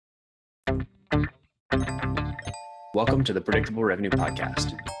Welcome to the Predictable Revenue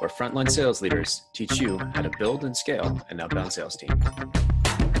Podcast, where frontline sales leaders teach you how to build and scale an outbound sales team.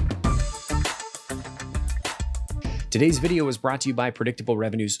 Today's video is brought to you by Predictable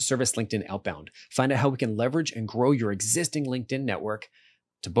Revenue's Service LinkedIn Outbound. Find out how we can leverage and grow your existing LinkedIn network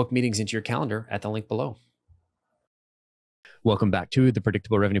to book meetings into your calendar at the link below. Welcome back to the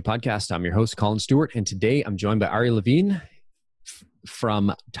Predictable Revenue Podcast. I'm your host, Colin Stewart, and today I'm joined by Ari Levine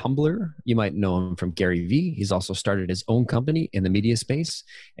from Tumblr. You might know him from Gary Vee. He's also started his own company in the media space,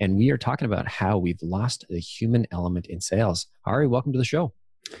 and we are talking about how we've lost the human element in sales. Ari, welcome to the show.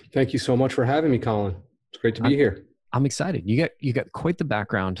 Thank you so much for having me, Colin. It's great to be here. I'm excited. You got quite the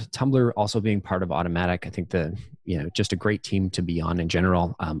background. Tumblr also being part of Automatic. I think just a great team to be on in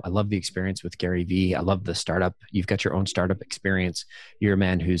general. I love the experience with Gary Vee. I love the startup. You've got your own startup experience. You're a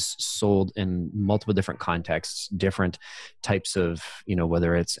man who's sold in multiple different contexts, different types of,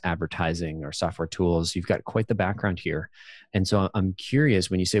 whether it's advertising or software tools. You've got quite the background here. And so I'm curious,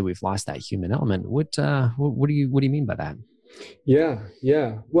 when you say we've lost that human element, what do you mean by that?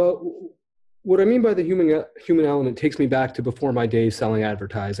 Yeah. Well, what I mean by the human element takes me back to before my days selling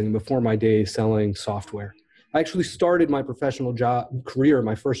advertising, before my days selling software. I actually started my professional career,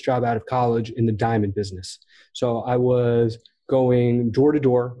 my first job out of college, in the diamond business. So I was going door to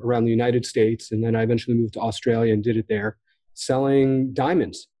door around the United States, and then I eventually moved to Australia and did it there, selling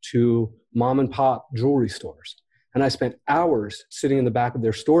diamonds to mom and pop jewelry stores. And I spent hours sitting in the back of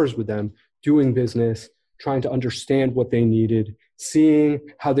their stores with them, doing business, trying to understand what they needed, seeing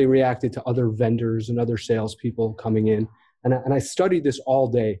how they reacted to other vendors and other salespeople coming in. And I studied this all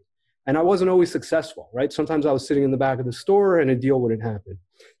day. And I wasn't always successful, right? Sometimes I was sitting in the back of the store and a deal wouldn't happen.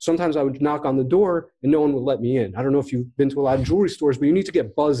 Sometimes I would knock on the door and no one would let me in. I don't know if you've been to a lot of jewelry stores, but you need to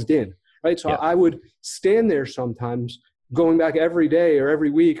get buzzed in, right? So I would stand there sometimes, going back every day or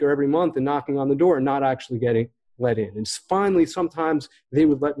every week or every month and knocking on the door and not actually getting let in. And finally, sometimes they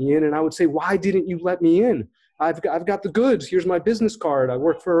would let me in and I would say, why didn't you let me in? I've got the goods. Here's my business card. I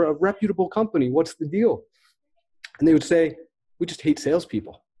work for a reputable company. What's the deal? And they would say, we just hate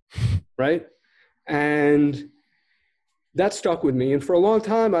salespeople, right? And that stuck with me. And for a long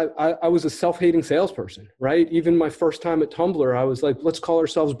time, I was a self-hating salesperson, right? Even my first time at Tumblr, I was like, let's call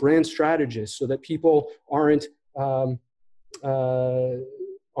ourselves brand strategists so that people aren't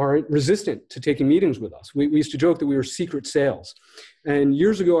resistant to taking meetings with us. We used to joke that we were secret sales. And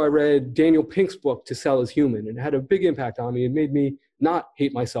years ago, I read Daniel Pink's book, To Sell Is Human, and it had a big impact on me. It made me not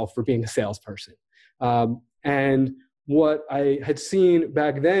hate myself for being a salesperson. And what I had seen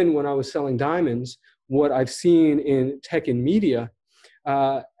back then when I was selling diamonds, what I've seen in tech and media,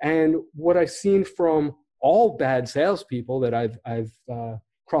 and what I've seen from all bad salespeople that I've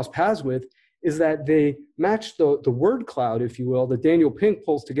crossed paths with, is that they match the word cloud, if you will, that Daniel Pink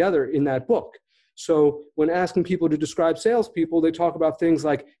pulls together in that book. So when asking people to describe salespeople, they talk about things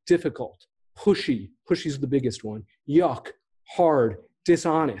like difficult, pushy is the biggest one, yuck, hard,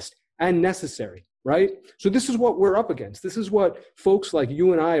 dishonest, and necessary, right? So this is what we're up against. This is what folks like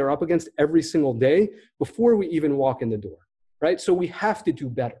you and I are up against every single day before we even walk in the door, right? So we have to do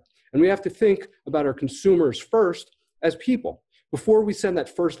better. And we have to think about our consumers first as people. Before we send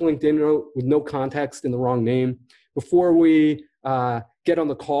that first LinkedIn note with no context and the wrong name, before we get on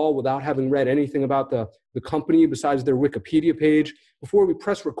the call without having read anything about the company besides their Wikipedia page, before we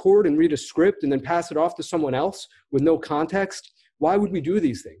press record and read a script and then pass it off to someone else with no context, why would we do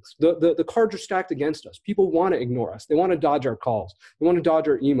these things? The cards are stacked against us. People want to ignore us. They want to dodge our calls. They want to dodge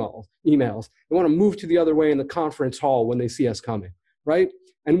our emails. They want to move to the other way in the conference hall when they see us coming, right?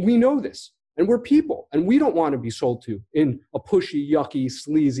 And we know this. And we're people, and we don't want to be sold to in a pushy, yucky,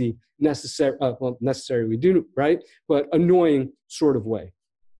 sleazy, necessary we do, right? But annoying sort of way.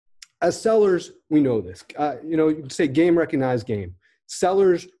 As sellers, we know this. You could say game recognize game.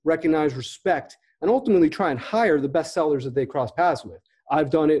 Sellers recognize, respect, and ultimately try and hire the best sellers that they cross paths with. I've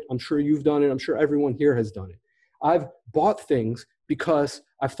done it. I'm sure you've done it. I'm sure everyone here has done it. I've bought things because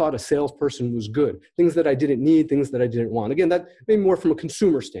I've thought a salesperson was good. Things that I didn't need, things that I didn't want. Again, that may be more from a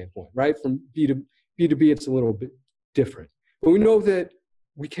consumer standpoint, right? From B2B, it's a little bit different. But we know that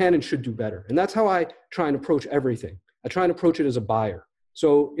we can and should do better. And that's how I try and approach everything. I try and approach it as a buyer.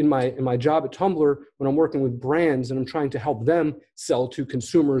 So in my job at Tumblr, when I'm working with brands and I'm trying to help them sell to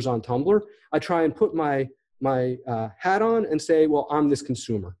consumers on Tumblr, I try and put my hat on and say, well, I'm this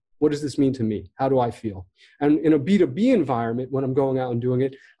consumer. What does this mean to me? How do I feel? And in a B2B environment, when I'm going out and doing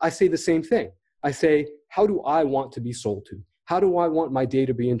it, I say the same thing. I say, how do I want to be sold to? How do I want my day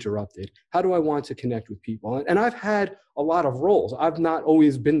to be interrupted? How do I want to connect with people? And I've had a lot of roles. I've not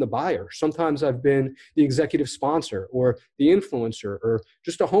always been the buyer. Sometimes I've been the executive sponsor or the influencer or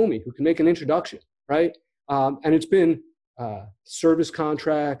just a homie who can make an introduction, right? And it's been service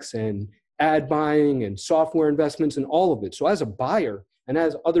contracts and ad buying and software investments and all of it. So as a buyer and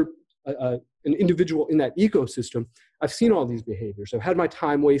as an individual in that ecosystem, I've seen all these behaviors. I've had my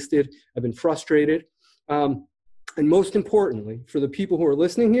time wasted. I've been frustrated. And most importantly, for the people who are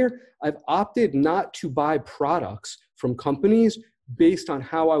listening here, I've opted not to buy products from companies based on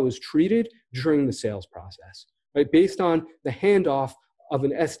how I was treated during the sales process, right? Based on the handoff of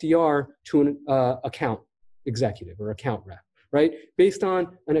an SDR to an account executive or account rep, right? Based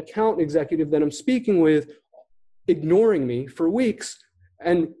on an account executive that I'm speaking with ignoring me for weeks.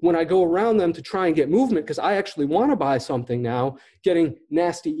 And when I go around them to try and get movement, because I actually want to buy something now, getting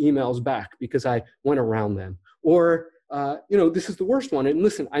nasty emails back because I went around them. Or, this is the worst one. And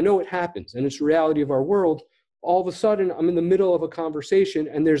listen, I know it happens and it's the reality of our world. All of a sudden, I'm in the middle of a conversation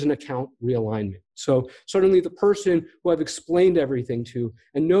and there's an account realignment. So suddenly the person who I've explained everything to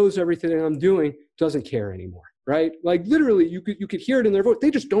and knows everything I'm doing doesn't care anymore, right? Like literally, you could hear it in their voice. They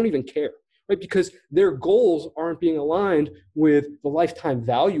just don't even care, right? Because their goals aren't being aligned with the lifetime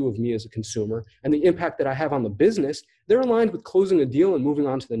value of me as a consumer and the impact that I have on the business. They're aligned with closing a deal and moving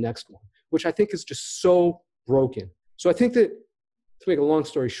on to the next one, which I think is just so broken. So I think that, to make a long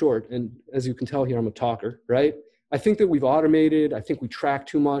story short, and as you can tell here, I'm a talker, right? I think that we've automated. I think we track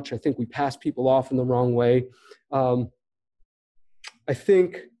too much. I think we pass people off in the wrong way. I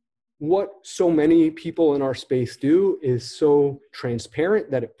think what so many people in our space do is so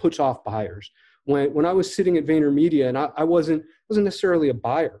transparent that it puts off buyers. When I was sitting at VaynerMedia and I wasn't necessarily a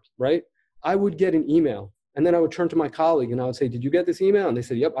buyer, right? I would get an email and then I would turn to my colleague and I would say, did you get this email? And they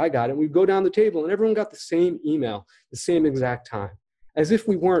said, yep, I got it. And we'd go down the table and everyone got the same email, the same exact time, as if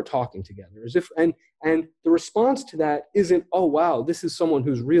we weren't talking together, and the response to that isn't, oh, wow, this is someone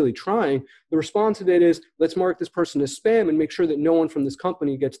who's really trying. The response to that is, let's mark this person as spam and make sure that no one from this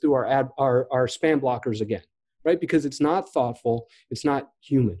company gets through our spam blockers again, right? Because it's not thoughtful. It's not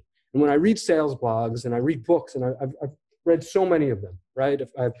human. And when I read sales blogs and I read books, and I've read so many of them, right?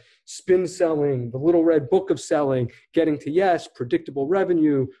 I've Spin Selling, The Little Red Book of Selling, Getting to Yes, Predictable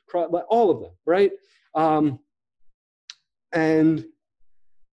Revenue, all of them, right?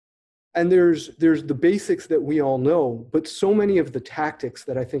 And there's the basics that we all know, but so many of the tactics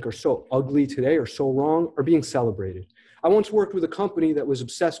that I think are so ugly today or so wrong are being celebrated. I once worked with a company that was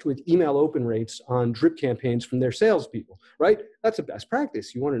obsessed with email open rates on drip campaigns from their salespeople, right? That's a best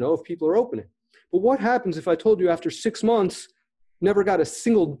practice. You want to know if people are opening. But what happens if I told you after 6 months, never got a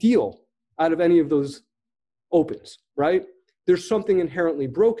single deal out of any of those opens, right? There's something inherently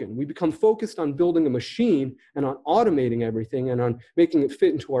broken. We become focused on building a machine and on automating everything and on making it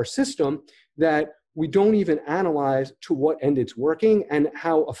fit into our system that we don't even analyze to what end it's working and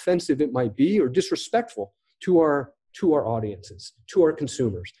how offensive it might be or disrespectful to our audiences, to our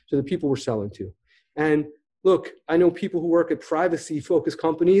consumers, to the people we're selling to. And look, I know people who work at privacy-focused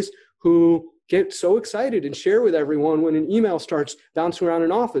companies who get so excited and share with everyone when an email starts bouncing around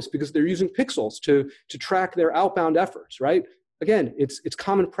an office because they're using pixels to track their outbound efforts, right? Again, it's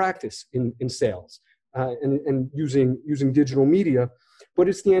common practice in sales and using digital media, but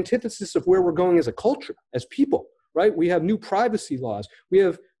it's the antithesis of where we're going as a culture, as people, right? We have new privacy laws. We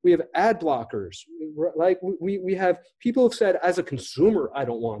have ad blockers. Like we have people have said, as a consumer, I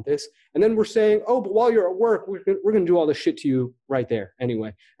don't want this. And then we're saying, oh, but while you're at work, we're going to do all this shit to you right there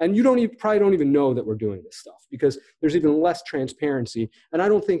anyway. And you probably don't even know that we're doing this stuff because there's even less transparency. And I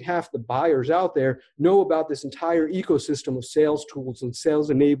don't think half the buyers out there know about this entire ecosystem of sales tools and sales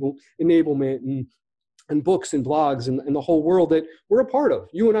enablement and books and blogs and the whole world that we're a part of,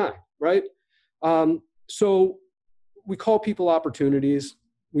 you and I, right? So we call people opportunities.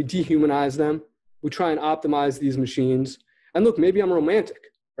 We dehumanize them. We try and optimize these machines. And look, maybe I'm romantic,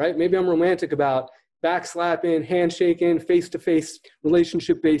 right? Maybe I'm romantic about backslapping, handshaking, face-to-face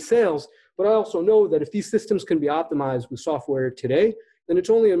relationship-based sales. But I also know that if these systems can be optimized with software today, then it's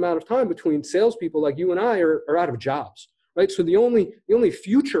only an amount of time between salespeople like you and I are out of jobs, right? So the only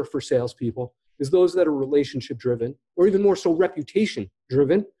future for salespeople is those that are relationship-driven, or even more so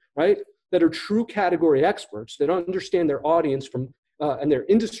reputation-driven, right? That are true category experts, that understand their audience and their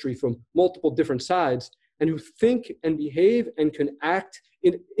industry from multiple different sides, and who think and behave and can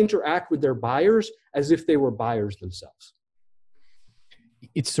interact with their buyers as if they were buyers themselves.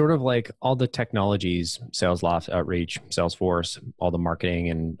 It's sort of like all the technologies, Salesloft, Outreach, Salesforce, all the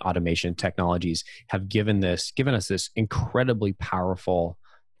marketing and automation technologies have given us this incredibly powerful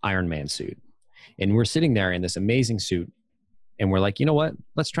Iron Man suit. And we're sitting there in this amazing suit, and we're like, you know what,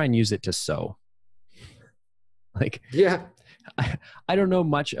 let's try and use it to sew. Like, Yeah. I don't know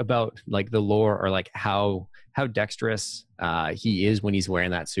much about like the lore or like how dexterous he is when he's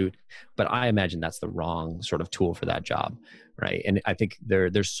wearing that suit, but I imagine that's the wrong sort of tool for that job, right? And I think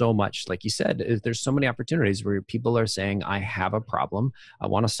there's so much, like you said, there's so many opportunities where people are saying, I have a problem, I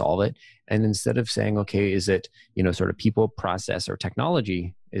want to solve it, and instead of saying, okay, is it, you know, sort of people, process, or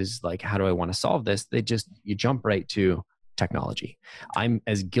technology, is like, how do I want to solve this? You jump right to technology. I'm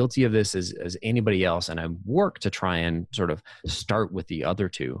as guilty of this as anybody else, and I work to try and sort of start with the other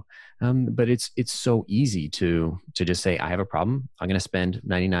two. But it's so easy to just say, I have a problem, I'm going to spend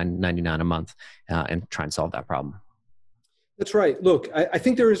 $99.99 a month and try and solve that problem. That's right. Look, I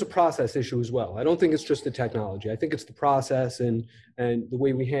think there is a process issue as well. I don't think it's just the technology. I think it's the process and the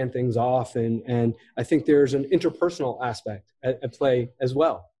way we hand things off. And I think there's an interpersonal aspect at play as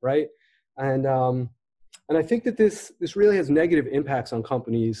well, right? And I think that this really has negative impacts on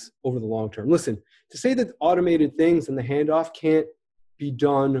companies over the long term. Listen, to say that automated things and the handoff can't be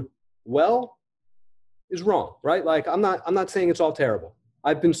done well is wrong, right? Like, I'm not saying it's all terrible.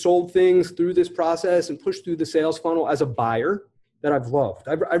 I've been sold things through this process and pushed through the sales funnel as a buyer that I've loved.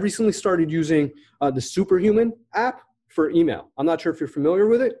 I recently started using the Superhuman app for email. I'm not sure if you're familiar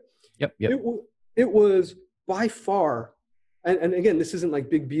with it. Yep. It was by far, and again, this isn't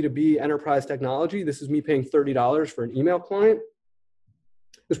like big B2B enterprise technology. This is me paying $30 for an email client.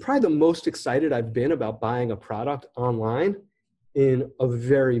 It was probably the most excited I've been about buying a product online in a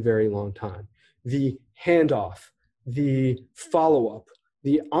very, very long time. The handoff, the follow-up,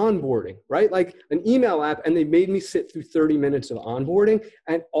 the onboarding, right? Like an email app, and they made me sit through 30 minutes of onboarding,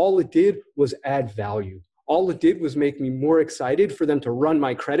 and all it did was add value. All it did was make me more excited for them to run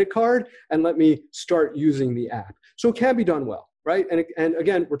my credit card and let me start using the app. So it can be done well, right? And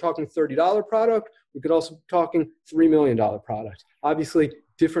again, we're talking $30 product. We could also be talking $3 million product. Obviously,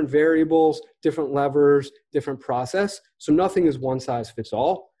 different variables, different levers, different process. So nothing is one size fits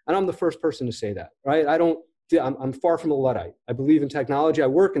all. And I'm the first person to say that, right? I'm far from a Luddite. I believe in technology. I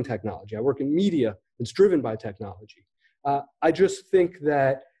work in technology. I work in media that's driven by technology. I just think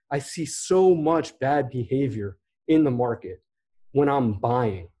that I see so much bad behavior in the market when I'm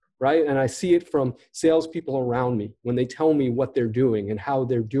buying, right? And I see it from salespeople around me when they tell me what they're doing and how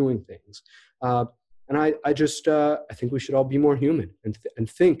they're doing things. And I think we should all be more human and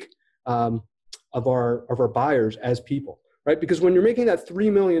think of our buyers as people, right? Because when you're making that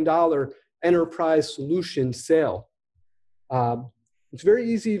 $3 million enterprise solution sale, it's very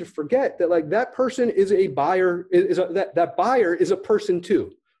easy to forget that like that person is a buyer, that buyer is a person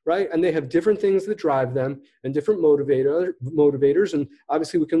too, right? And they have different things that drive them and different motivators. And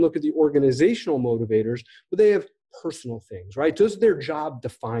obviously we can look at the organizational motivators, but they have personal things, right? Does their job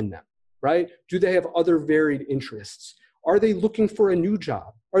define them, right? Do they have other varied interests? Are they looking for a new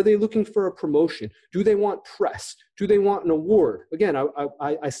job? Are they looking for a promotion? Do they want press? Do they want an award? Again,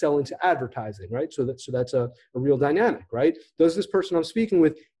 I sell into advertising, right? So that's a real dynamic, right? Does this person I'm speaking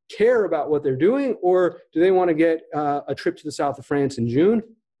with care about what they're doing, or do they want to get a trip to the south of France in June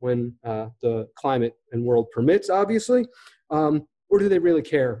when the climate and world permits, obviously? Or do they really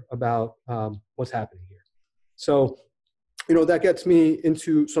care about what's happening here? So, that gets me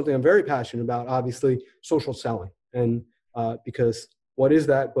into something I'm very passionate about, obviously, social selling. And because what is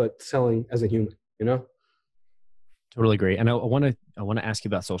that but selling as a human, Totally agree. And I want to ask you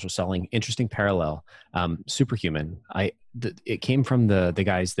about social selling. Interesting parallel. Superhuman. It came from the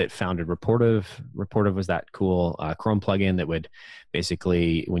guys that founded Reportive. Reportive was that cool Chrome plugin that would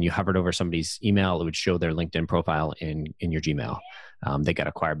basically, when you hovered over somebody's email, it would show their LinkedIn profile in your Gmail. They got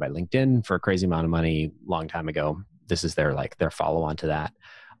acquired by LinkedIn for a crazy amount of money long time ago. This is their follow on to that.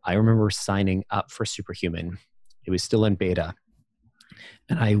 I remember signing up for Superhuman. It was still in beta.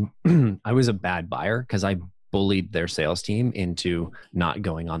 And I was a bad buyer because I bullied their sales team into not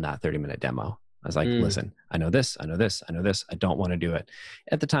going on that 30-minute demo. I was like, listen, I know this. I don't want to do it.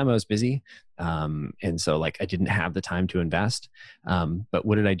 At the time I was busy. And so I didn't have the time to invest. But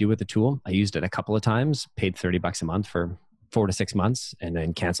what did I do with the tool? I used it a couple of times, paid $30 a month for 4 to 6 months, and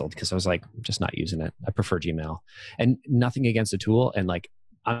then canceled because I was like, I'm just not using it. I prefer Gmail. And nothing against the tool. And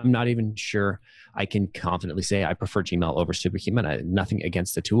I'm not even sure I can confidently say I prefer Gmail over Superhuman. Nothing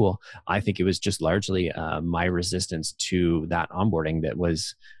against the tool. I think it was just largely my resistance to that onboarding that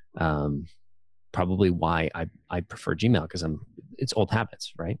was probably why I prefer Gmail, because it's old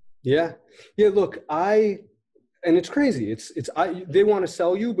habits, right? Yeah. Look, and it's crazy. They want to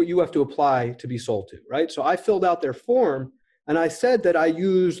sell you, but you have to apply to be sold to, right? So I filled out their form. And I said that I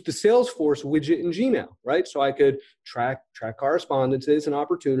used the Salesforce widget in Gmail, right? So I could track correspondences and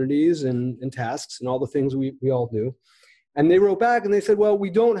opportunities and tasks and all the things we all do. And they wrote back and they said, well, we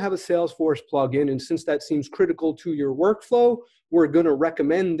don't have a Salesforce plugin. And since that seems critical to your workflow, we're going to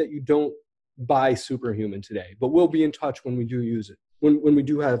recommend that you don't buy Superhuman today, but we'll be in touch when we do use it, when we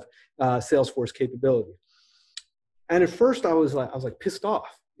do have Salesforce capability. And at first I was like pissed off,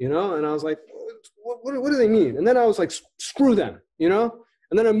 and I was like, what do they mean? And then I was like, screw them, and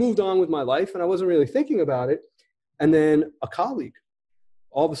then I moved on with my life and I wasn't really thinking about it. And then a colleague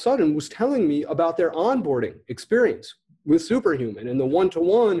all of a sudden was telling me about their onboarding experience with Superhuman and the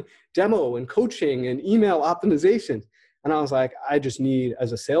one-to-one demo and coaching and email optimization. And I was like,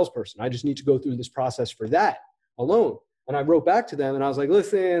 as a salesperson, I just need to go through this process for that alone. And I wrote back to them and I was like,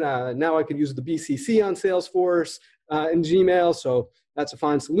 listen, now I could use the BCC on Salesforce and Gmail. So that's a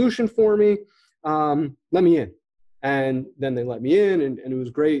fine solution for me. Let me in. And then they let me in and it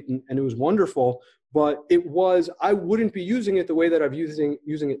was great and it was wonderful. But I wouldn't be using it the way that I'm using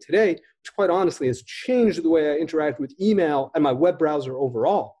it today, which quite honestly has changed the way I interact with email and my web browser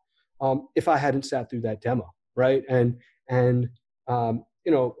overall, if I hadn't sat through that demo, right? And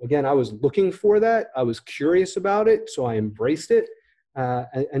again, I was looking for that. I was curious about it, so I embraced it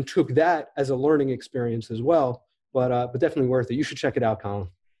and took that as a learning experience as well. But definitely worth it. You should check it out, Colin.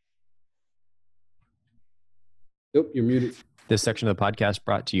 Nope, you're muted. This section of the podcast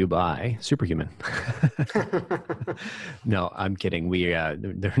brought to you by Superhuman. No, I'm kidding.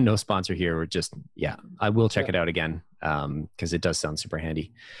 There's no sponsor here. We're just, I will check it out again because it does sound super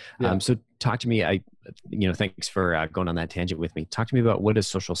handy. Yeah. So talk to me. Thanks for going on that tangent with me. Talk to me about what does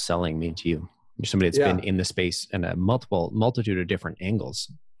social selling mean to you? You're somebody that's been in the space and a multitude of different angles.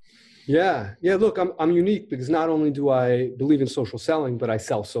 Yeah. Look, I'm unique because not only do I believe in social selling, but I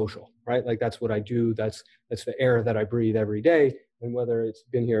sell social, right? Like that's what I do. That's the air that I breathe every day. And whether it's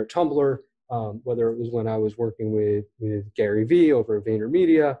been here at Tumblr, whether it was when I was working with Gary Vee over at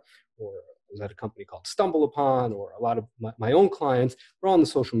VaynerMedia, or I was at a company called Stumble Upon, or a lot of my own clients, we're all in the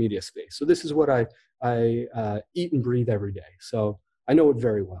social media space. So this is what I eat and breathe every day. So I know it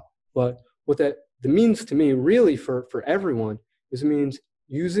very well. But what that means to me really for everyone is it means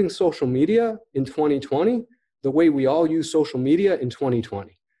using social media in 2020 the way we all use social media in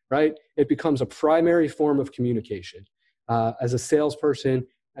 2020, right? It becomes a primary form of communication as a salesperson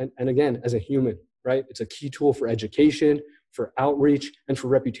and again, as a human, right? It's a key tool for education, for outreach, and for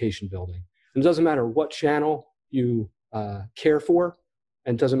reputation building. And it doesn't matter what channel you care for,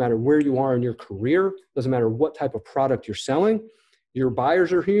 and it doesn't matter where you are in your career, doesn't matter what type of product you're selling, your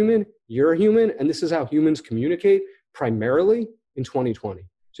buyers are human, you're human, and this is how humans communicate primarily in 2020.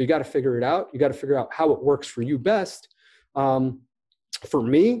 So you got to figure it out. You got to figure out how it works for you best. For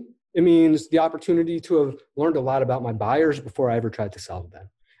me, it means the opportunity to have learned a lot about my buyers before I ever tried to sell to them.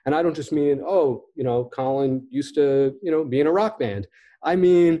 And I don't just mean, Colin used to, be in a rock band. I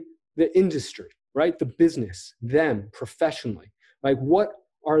mean the industry, right? The business, them professionally. Like what's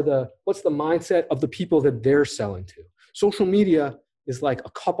the mindset of the people that they're selling to? Social media is like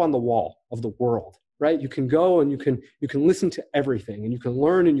a cup on the wall of the world, right? You can go and you can listen to everything and you can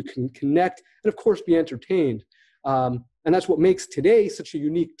learn and you can connect and of course be entertained. And that's what makes today such a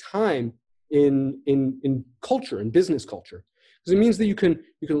unique time in culture, in business culture. Because it means that you can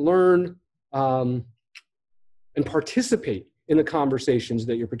learn and participate in the conversations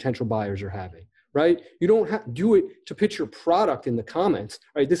that your potential buyers are having, right? You don't have to do it to pitch your product in the comments,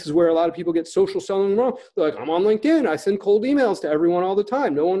 right? This is where a lot of people get social selling wrong. They're like, I'm on LinkedIn. I send cold emails to everyone all the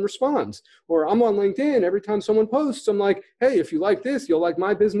time. No one responds. Or I'm on LinkedIn. Every time someone posts, I'm like, hey, if you like this, you'll like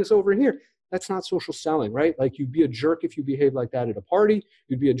my business over here. That's not social selling, right? Like you'd be a jerk if you behave like that at a party.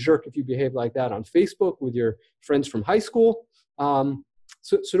 You'd be a jerk if you behave like that on Facebook with your friends from high school.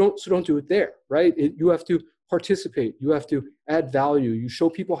 So don't do it there, right? You have to participate. You have to add value. You show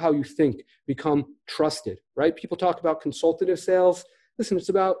people how you think, become trusted, right? People talk about consultative sales. Listen, it's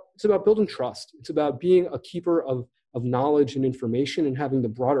about building trust. It's about being a keeper of knowledge and information and having the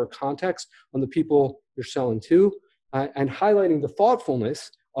broader context on the people you're selling to and highlighting the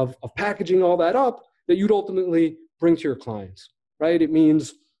thoughtfulness of packaging all that up that you'd ultimately bring to your clients, right? It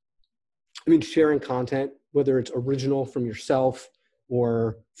means sharing content, whether it's original from yourself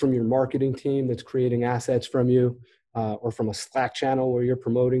or from your marketing team that's creating assets from you, or from a Slack channel where you're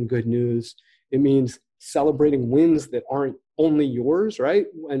promoting good news. It means celebrating wins that aren't only yours, right?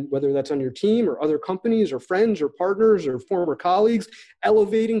 And whether that's on your team or other companies or friends or partners or former colleagues,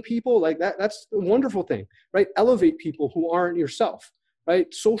 elevating people like that, that's a wonderful thing, right? Elevate people who aren't yourself,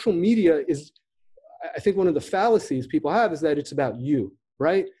 right? Social media is, I think one of the fallacies people have is that it's about you,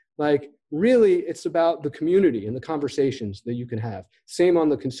 right? Like really it's about the community and the conversations that you can have. Same on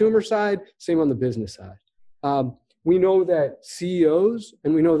the consumer side, same on the business side. we know that CEOs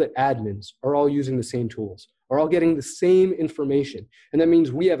and we know that admins are all using the same tools, are all getting the same information. And that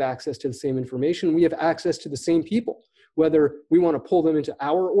means we have access to the same information. We have access to the same people, whether we want to pull them into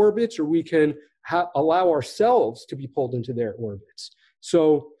our orbits or we can allow ourselves to be pulled into their orbits.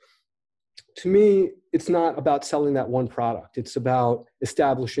 So to me, it's not about selling that one product. It's about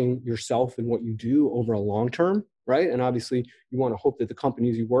establishing yourself and what you do over a long term, right? And obviously, you want to hope that the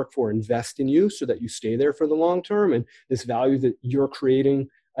companies you work for invest in you so that you stay there for the long term. And this value that you're creating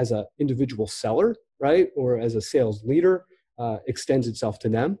as an individual seller, right, or as a sales leader extends itself to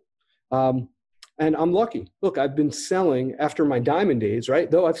them. And I'm lucky. Look, I've been selling after my diamond days, right?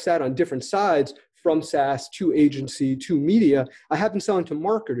 Though I've sat on different sides from SaaS to agency to media, I have been selling to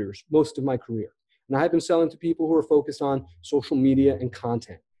marketers most of my career. And I have been selling to people who are focused on social media and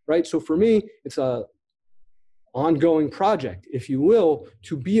content, right? So for me, it's a ongoing project, if you will,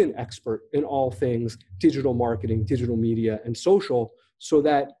 to be an expert in all things digital marketing, digital media, and social, so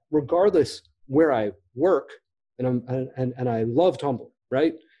that regardless where I work, and I love Tumblr,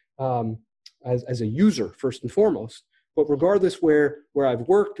 right? As a user, first and foremost, but regardless where I've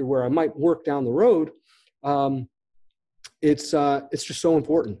worked or where I might work down the road, it's just so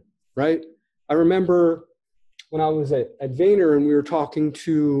important, right? I remember when I was at Vayner and we were talking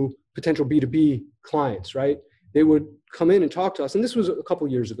to potential B2B clients, right? They would come in and talk to us. And this was a couple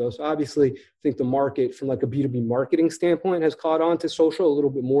of years ago. So obviously, I think the market from like a B2B marketing standpoint has caught on to social a little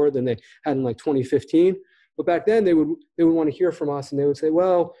bit more than they had in like 2015. But back then they would want to hear from us and they would say,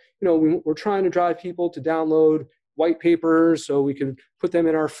 well, we're trying to drive people to download white papers so we can put them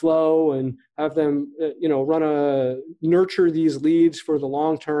in our flow and have them, nurture these leads for the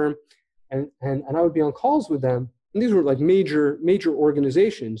long term. And I would be on calls with them. And these were like major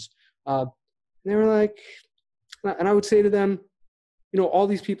organizations. And they were like, and I would say to them, all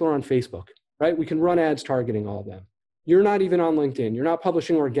these people are on Facebook, right? We can run ads targeting all of them. You're not even on LinkedIn. You're not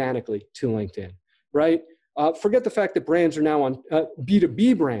publishing organically to LinkedIn, right? Forget the fact that brands are now on,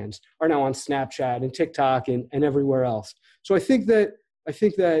 B2B brands are now on Snapchat and TikTok and everywhere else. So I think that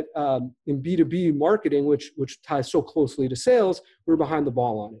in B2B marketing, which ties so closely to sales, we're behind the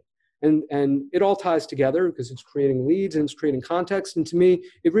ball on it. And it all ties together because it's creating leads and it's creating context. And to me,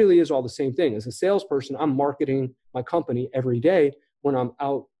 it really is all the same thing. As a salesperson, I'm marketing my company every day when I'm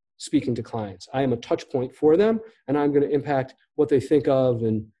out speaking to clients. I am a touch point for them, and I'm going to impact what they think of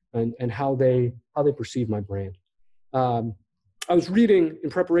and how they perceive my brand. I was reading in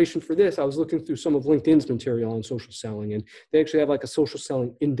preparation for this, I was looking through some of LinkedIn's material on social selling, and they actually have like a social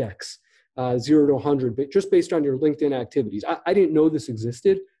selling index, 0 to 100, but just based on your LinkedIn activities. I didn't know this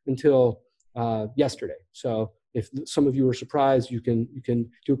existed until yesterday. So if some of you are surprised, you can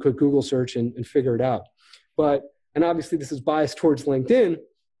do a quick Google search and figure it out. And obviously this is biased towards LinkedIn,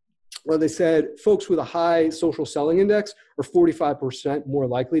 where they said folks with a high social selling index are 45% more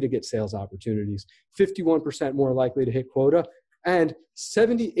likely to get sales opportunities, 51% more likely to hit quota, and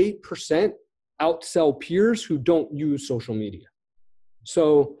 78% outsell peers who don't use social media.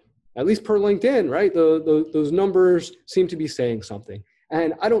 So at least per LinkedIn, right? Those numbers seem to be saying something.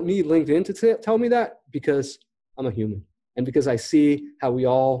 And I don't need LinkedIn to tell me that, because I'm a human and because I see how we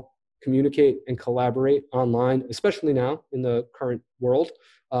all communicate and collaborate online, especially now in the current world,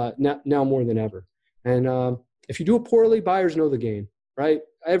 now more than ever. And if you do it poorly, buyers know the game, right?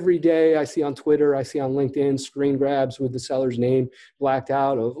 Every day I see on Twitter, I see on LinkedIn screen grabs with the seller's name blacked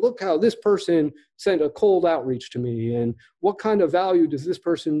out of, look how this person sent a cold outreach to me, and what kind of value does this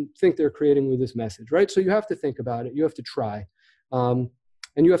person think they're creating with this message, right? So you have to think about it. You have to try.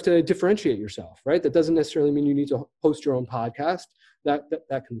 And you have to differentiate yourself, right? That doesn't necessarily mean you need to host your own podcast. That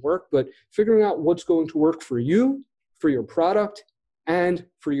can work, but figuring out what's going to work for you, for your product, and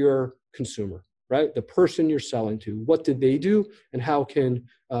for your consumer, right? The person you're selling to, what did they do, and how can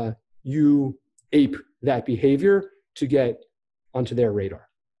you ape that behavior to get onto their radar?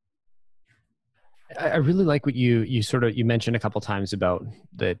 I really like what you mentioned a couple of times about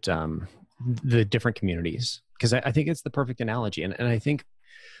that, the different communities, because I think it's the perfect analogy. And I think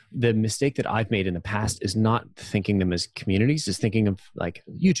the mistake that I've made in the past is not thinking them as communities, is thinking of like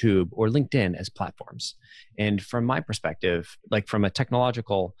YouTube or LinkedIn as platforms. And from my perspective, like from a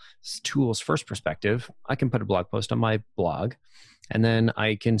technological tools first perspective, I can put a blog post on my blog, and then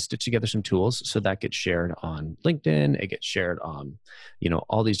I can stitch together some tools so that gets shared on LinkedIn. It gets shared on,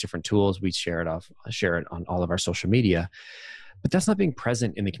 all these different tools. We share it on all of our social media, but that's not being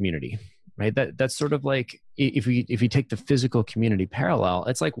present in the community, right? That's sort of like, if you take the physical community parallel,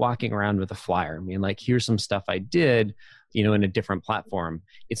 it's like walking around with a flyer. I mean, like, here's some stuff I did, in a different platform.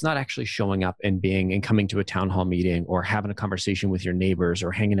 It's not actually showing up and coming to a town hall meeting or having a conversation with your neighbors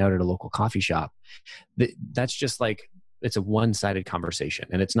or hanging out at a local coffee shop. That's just like, it's a one-sided conversation,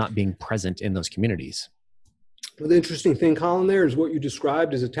 and it's not being present in those communities. Well, the interesting thing, Colin, there is what you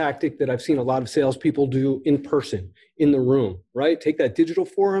described as a tactic that I've seen a lot of salespeople do in person, in the room, right? Take that digital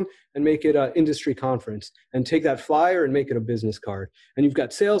forum and make it an industry conference, and take that flyer and make it a business card. And you've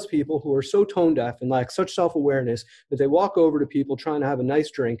got salespeople who are so tone deaf and lack such self-awareness that they walk over to people trying to have a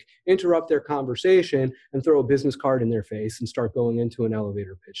nice drink, interrupt their conversation, and throw a business card in their face and start going into an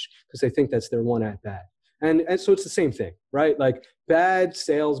elevator pitch because they think that's their one at bat. And so it's the same thing, right? Like, bad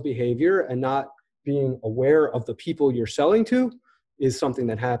sales behavior and not being aware of the people you're selling to is something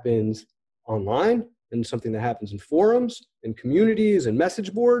that happens online, and something that happens in forums and communities and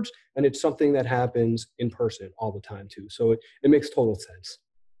message boards. And it's something that happens in person all the time too. So it makes total sense.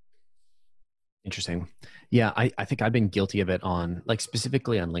 Interesting. Yeah, I think I've been guilty of it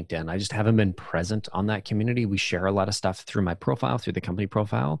specifically on LinkedIn. I just haven't been present on that community. We share a lot of stuff through my profile, through the company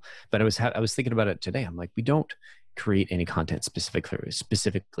profile. But I was thinking about it today. I'm like, we don't create any content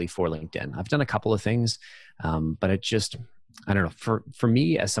specifically for LinkedIn. I've done a couple of things, but it just, I don't know. For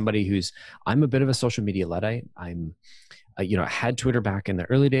me, as somebody I'm a bit of a social media Luddite. I had Twitter back in the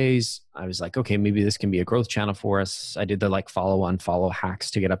early days. I was like, okay, maybe this can be a growth channel for us. I did the follow unfollow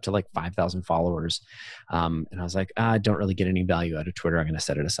hacks to get up to 5,000 followers. And I was like, I don't really get any value out of Twitter. I'm going to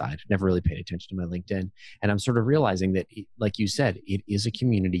set it aside. Never really paid attention to my LinkedIn. And I'm sort of realizing that, like you said, it is a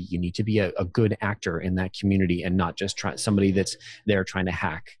community. You need to be a good actor in that community, and not just somebody that's there trying to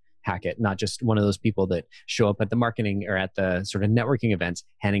hack it, not just one of those people that show up at the marketing or at the sort of networking events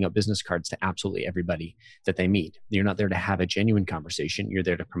handing out business cards to absolutely everybody that they meet. You're not there to have a genuine conversation. You're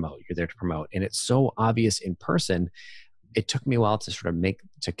there to promote. And it's so obvious in person. It took me a while to sort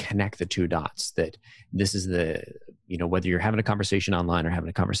of connect the two dots, that this is whether you're having a conversation online or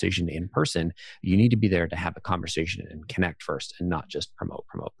having a conversation in person, you need to be there to have a conversation and connect first, and not just promote.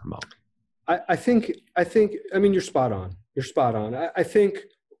 I think, you're spot on. I think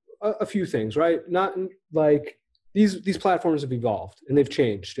a few things, right? Not like these platforms have evolved and they've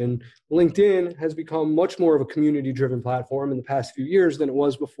changed, and LinkedIn has become much more of a community-driven platform in the past few years than it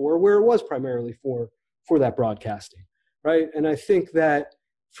was before, where it was primarily for that broadcasting, right? And I think that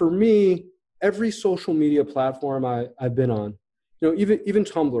for me, every social media platform I've been on, even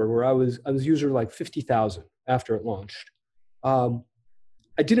Tumblr, where I was user 50,000 after it launched.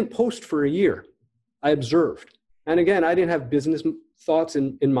 I didn't post for a year. I observed. And again, I didn't have business thoughts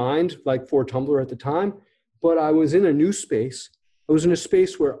in mind, for Tumblr at the time, but I was in a new space. I was in a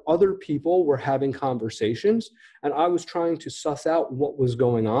space where other people were having conversations, and I was trying to suss out what was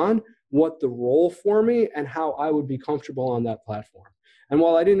going on, what the role for me, and how I would be comfortable on that platform. And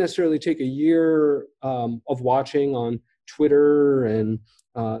while I didn't necessarily take a year of watching on Twitter, and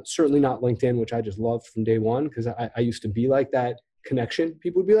certainly not LinkedIn, which I just loved from day one, because I used to be like that connection.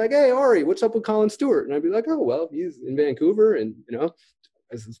 People would be like, "Hey, Ari, what's up with Colin Stewart?" And I'd be like, "Oh, well, he's in Vancouver, and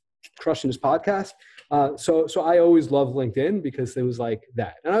is crushing his podcast." So I always loved LinkedIn because it was like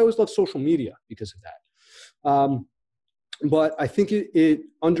that, and I always loved social media because of that. But I think it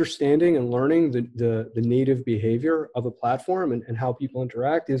understanding and learning the native behavior of a platform and how people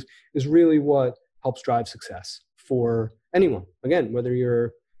interact is really what helps drive success for anyone. Again, whether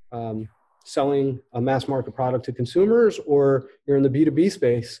you're selling a mass market product to consumers or you're in the B2B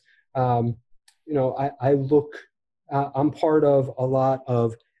space, I'm part of a lot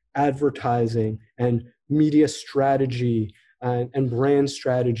of advertising and media strategy and brand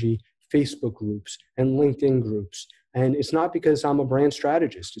strategy, Facebook groups and LinkedIn groups. And it's not because I'm a brand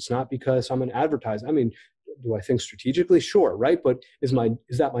strategist. It's not because I'm an advertiser. Do I think strategically? Sure, right? But is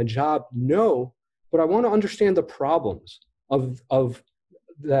that my job? No. But I want to understand the problems of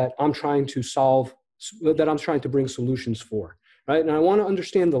that I'm trying to solve, that I'm trying to bring solutions for, right? And I want to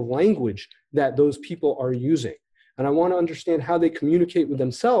understand the language that those people are using. And I want to understand how they communicate with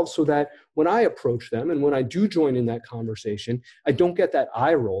themselves, so that when I approach them and when I do join in that conversation, I don't get that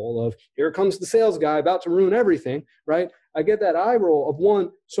eye roll of, here comes the sales guy about to ruin everything, right? I get that eye roll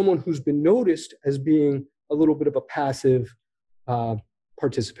of someone who's been noticed as being a little bit of a passive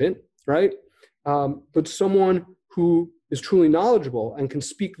participant, right? But someone who is truly knowledgeable and can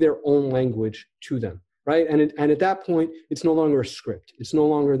speak their own language to them, right? And at that point, it's no longer a script. It's no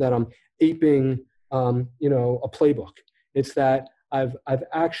longer that I'm aping, a playbook. It's that I've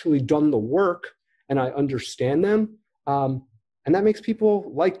actually done the work and I understand them, and that makes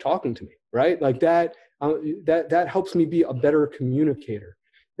people like talking to me, right? Like that helps me be a better communicator.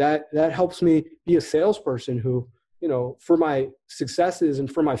 that helps me be a salesperson who, for my successes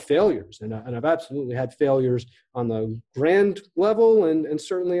and for my failures, and I've absolutely had failures on the grand level and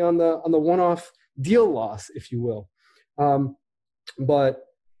certainly on the one-off deal loss, if you will. But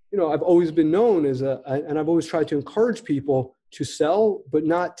I've always been known as and I've always tried to encourage people to sell, but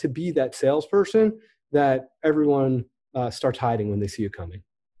not to be that salesperson that everyone starts hiding when they see you coming,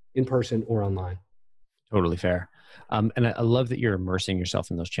 in person or online. Totally fair. And I love that you're immersing yourself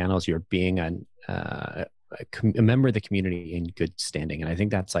in those channels. You're being a member of the community in good standing. And I think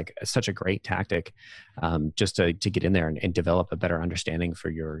that's like such a great tactic, just to get in there and develop a better understanding for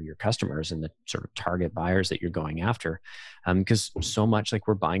your customers and the sort of target buyers that you're going after. Because so much, like,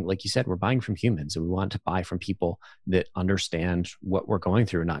 we're buying, like you said, we're buying from humans, and we want to buy from people that understand what we're going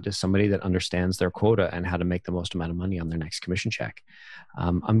through, not just somebody that understands their quota and how to make the most amount of money on their next commission check.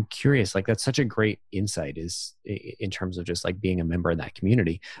 I'm curious, like, that's such a great insight, is in terms of just like being a member of that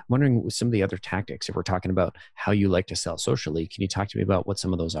community. I'm wondering some of the other tactics, if we're talking about how you like to sell socially, can you talk to me about what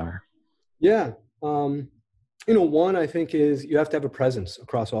some of those are? Yeah. One, I think, is you have to have a presence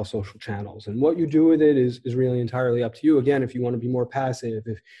across all social channels. And what you do with it is really entirely up to you. Again, if you want to be more passive,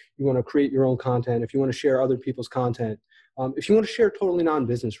 if you want to create your own content, if you want to share other people's content, if you want to share totally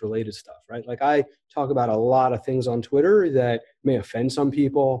non-business related stuff, right? Like, I talk about a lot of things on Twitter that may offend some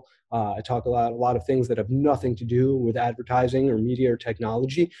people. I talk a lot of things that have nothing to do with advertising or media or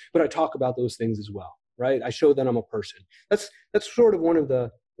technology, but I talk about those things as well, right? I show that I'm a person. That's sort of one of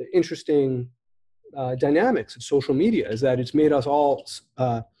the interesting dynamics of social media, is that it's made us all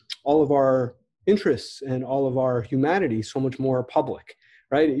of our interests and all of our humanity so much more public,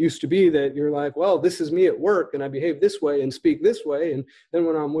 right? It used to be that you're like, well, this is me at work and I behave this way and speak this way. And then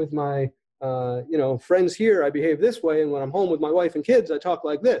when I'm with my, friends here, I behave this way. And when I'm home with my wife and kids, I talk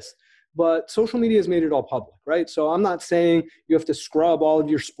like this. But social media has made it all public, right? So I'm not saying you have to scrub all of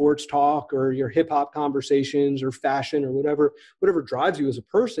your sports talk or your hip hop conversations or fashion or whatever drives you as a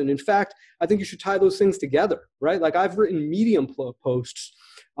person. In fact, I think you should tie those things together, right? Like, I've written Medium posts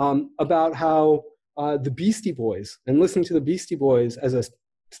about how the Beastie Boys, and listening to the Beastie Boys as a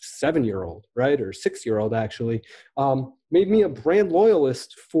 7-year-old, right, or 6-year-old actually, made me a brand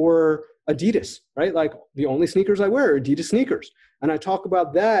loyalist for Adidas, right? Like, the only sneakers I wear are Adidas sneakers. And I talk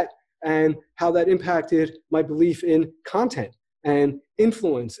about that and how that impacted my belief in content and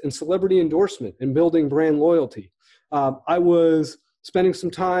influence and celebrity endorsement and building brand loyalty. I was spending some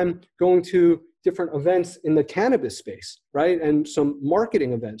time going to different events in the cannabis space, right? And some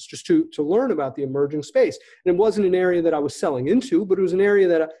marketing events just to learn about the emerging space. And it wasn't an area that I was selling into, but it was an area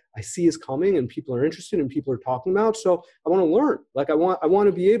that I see is coming and people are interested and people are talking about. So I want to learn. Like, I want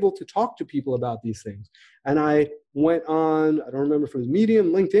to be able to talk to people about these things. And I went on, I don't remember if it was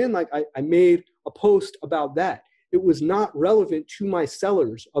Medium, LinkedIn, like I made a post about that. It was not relevant to my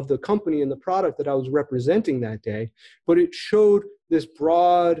sellers of the company and the product that I was representing that day, but it showed this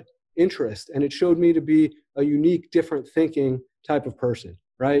broad interest, and it showed me to be a unique, different thinking type of person,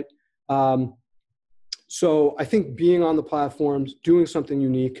 right? So I think being on the platforms, doing something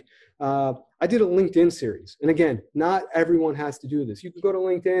unique. I did a LinkedIn series. And again, not everyone has to do this. You can go to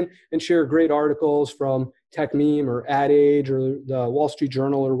LinkedIn and share great articles from Tech Meme or Ad Age or the Wall Street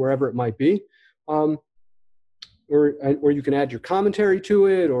Journal or wherever it might be. Or you can add your commentary to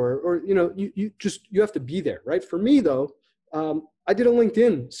it, or you have to be there, right? For me though, I did a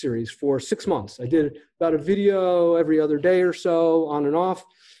LinkedIn series for 6 months. I did about a video every other day or so, on and off.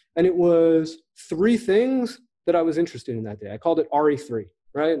 And it was 3 things that I was interested in that day. I called it RE3,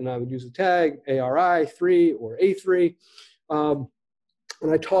 right? And I would use the tag ARI3 or A3.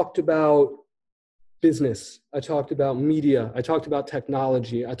 And I talked about business. I talked about media. I talked about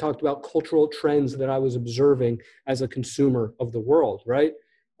technology. I talked about cultural trends that I was observing as a consumer of the world, right?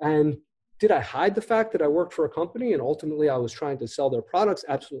 And did I hide the fact that I worked for a company and ultimately I was trying to sell their products?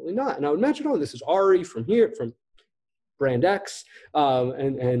 Absolutely not. And I would mention, oh, this is Ari from here, from brand X,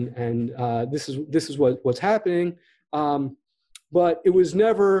 and this is what's happening. But it was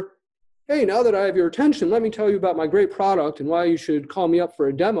never, hey, now that I have your attention, let me tell you about my great product and why you should call me up for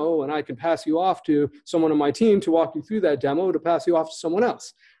a demo, and I can pass you off to someone on my team to walk you through that demo to pass you off to someone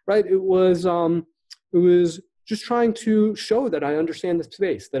else, right? It was just trying to show that I understand the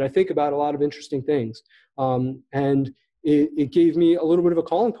space, that I think about a lot of interesting things. And it gave me a little bit of a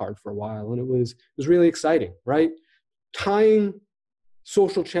calling card for a while, and it was really exciting, right? Tying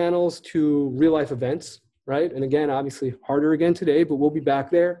social channels to real life events, right? And again, obviously harder again today, but we'll be back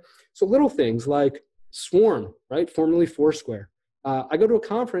there. So little things like Swarm, right? Formerly Foursquare. I go to a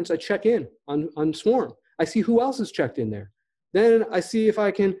conference, I check in on Swarm. I see who else is checked in there. Then I see if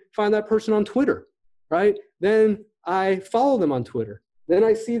I can find that person on Twitter, right? Then I follow them on Twitter. Then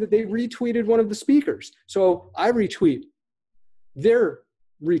I see that they retweeted one of the speakers. So I retweet their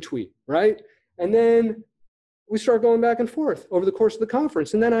retweet, right? And then we start going back and forth over the course of the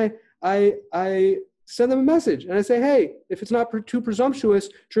conference. And then I send them a message and I say, hey, if it's not too presumptuous,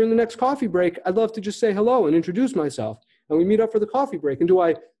 during the next coffee break, I'd love to just say hello and introduce myself. And we meet up for the coffee break. And do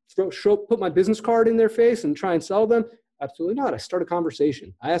I put my business card in their face and try and sell them? Absolutely not. I start a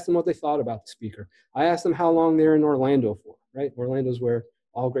conversation. I ask them what they thought about the speaker. I ask them how long they're in Orlando for, right? Orlando's where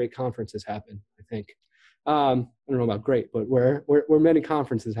all great conferences happen, I think. I don't know about great, but where many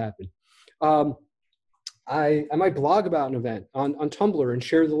conferences happen. I might blog about an event on Tumblr and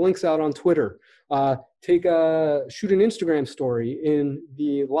share the links out on Twitter. Shoot an Instagram story in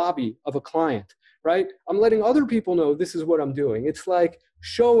the lobby of a client, right? I'm letting other people know this is what I'm doing. It's like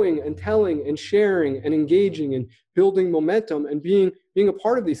showing and telling and sharing and engaging and building momentum and being a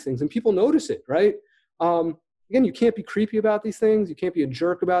part of these things. And people notice it, right? Again, you can't be creepy about these things. You can't be a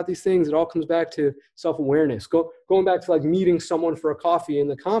jerk about these things. It all comes back to self-awareness. Going back to like meeting someone for a coffee in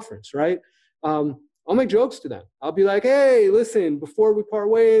the conference, right? I'll make jokes to them. I'll be like, hey, listen, before we part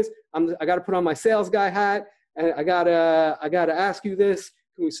ways, I got to put on my sales guy hat, and I gotta ask you this.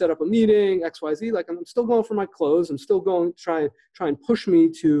 Can we set up a meeting, XYZ? Like, I'm still going for my close. I'm still going to try and push me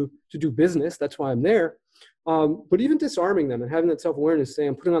to do business. That's why I'm there. But even disarming them and having that self-awareness, saying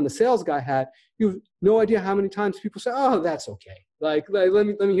I'm putting on the sales guy hat, you have no idea how many times people say, oh, that's okay. Like let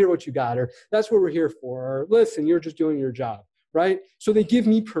me hear what you got, or that's what we're here for, or listen, you're just doing your job, right? So they give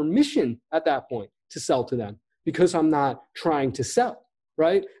me permission at that point to sell to them because I'm not trying to sell,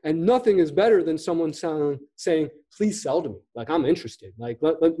 right? And nothing is better than someone saying, please sell to me. Like, I'm interested. Like,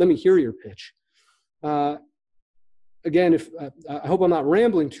 let me hear your pitch. Again, I hope I'm not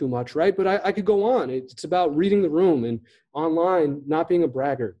rambling too much, right? But I could go on. It's about reading the room and online, not being a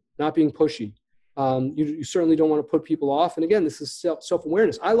braggart, not being pushy. You certainly don't want to put people off. And again, this is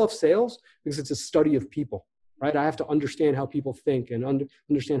self-awareness. I love sales because it's a study of people, right? I have to understand how people think and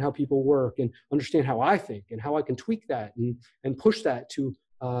understand how people work and understand how I think and how I can tweak that and push that to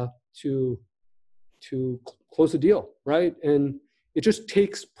close the deal, right? And it just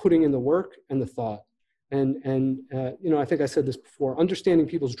takes putting in the work and the thought. And I think I said this before, understanding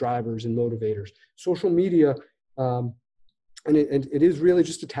people's drivers and motivators. Social media, and it is really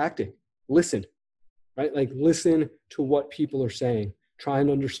just a tactic. Listen, right? Like, listen to what people are saying. Try and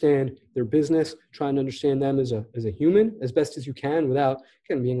understand their business. Try and understand them as a human as best as you can without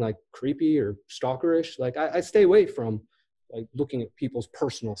kind of being like creepy or stalkerish. Like, I stay away from like looking at people's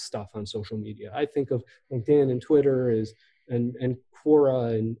personal stuff on social media. I think of LinkedIn and Twitter and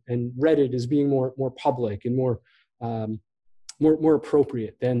Quora and Reddit as being more public and more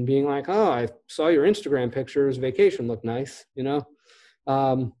appropriate than being like, oh, I saw your Instagram pictures, vacation looked nice.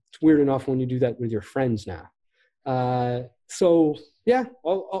 It's weird enough when you do that with your friends now. So yeah,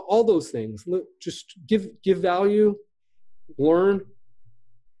 all those things. Look, just give value, learn,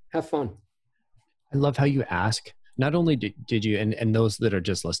 have fun. I love how you ask. Not only did you, and those that are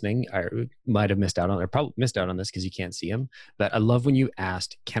just listening might have missed out on, or probably missed out on this because you can't see them, but I love when you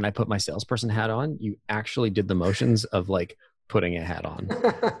asked, can I put my salesperson hat on? You actually did the motions of like putting a hat on.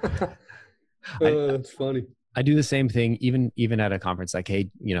 That's funny. I do the same thing, even at a conference, like, hey,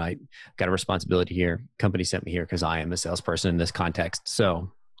 I got a responsibility here. Company sent me here because I am a salesperson in this context.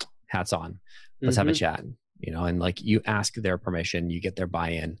 So hats on, let's have a chat. And like, you ask their permission, you get their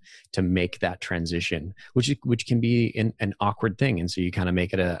buy-in to make that transition, which can be an awkward thing. And so you kind of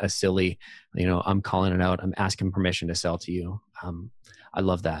make it a silly, I'm calling it out. I'm asking permission to sell to you. I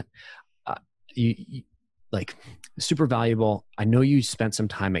love that. You like, super valuable. I know you spent some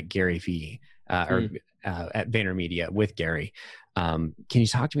time at Gary Vee at VaynerMedia with Gary. Can you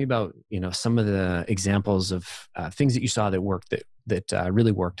talk to me about, some of the examples of things that you saw that worked that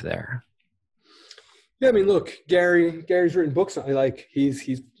really worked there? Yeah, I mean, look, Gary's written books. Like,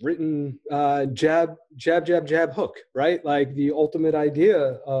 he's written jab, hook, right? Like the ultimate idea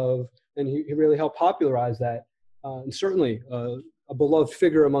of, and he really helped popularize that. And certainly a beloved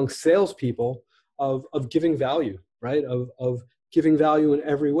figure among salespeople of giving value, right? Of giving value in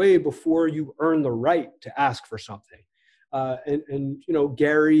every way before you earn the right to ask for something. And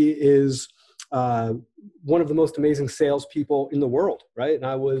Gary is one of the most amazing salespeople in the world, right? And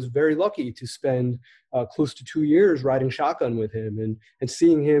I was very lucky to spend close to 2 years riding shotgun with him and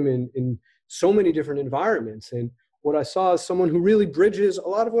seeing him in so many different environments. And what I saw is someone who really bridges a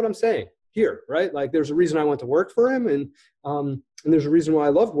lot of what I'm saying here, right? Like, there's a reason I went to work for him, and there's a reason why I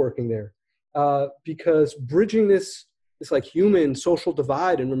loved working there, because bridging this like human social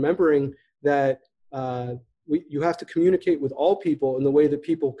divide and remembering that you have to communicate with all people in the way that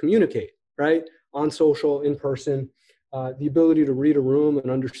people communicate, right? On social, in person. the ability to read a room and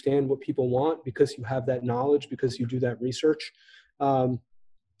understand what people want because you have that knowledge, because you do that research.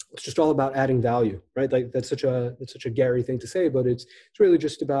 It's just all about adding value, right? Like that's such a Gary thing to say, but it's really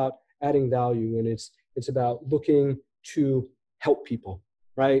just about adding value, and it's about looking to help people,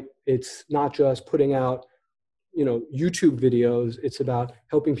 right? It's not just putting out, YouTube videos. It's about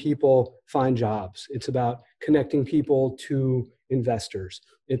helping people find jobs. It's about connecting people to investors.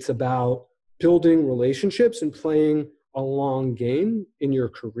 It's about building relationships and playing a long game in your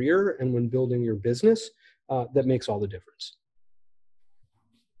career and when building your business. That makes all the difference.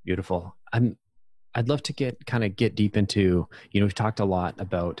 Beautiful. I'd love to get deep into, we've talked a lot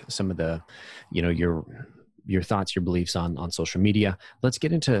about some of the, your thoughts, your beliefs on social media. Let's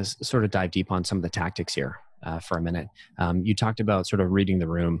get into sort of dive deep on some of the tactics here for a minute. You talked about sort of reading the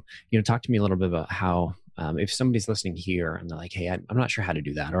room. Talk to me a little bit about how, if somebody's listening here and they're like, hey, I'm not sure how to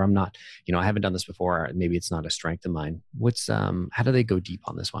do that, or I'm not, I haven't done this before. Maybe it's not a strength of mine. How do they go deep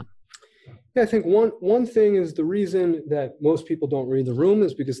on this one? Yeah, I think one thing is the reason that most people don't read the room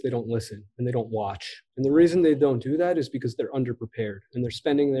is because they don't listen and they don't watch. And the reason they don't do that is because they're underprepared and they're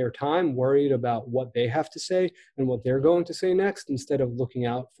spending their time worried about what they have to say and what they're going to say next instead of looking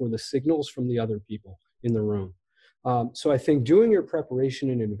out for the signals from the other people in the room. So I think doing your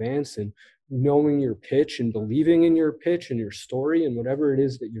preparation in advance and knowing your pitch and believing in your pitch and your story and whatever it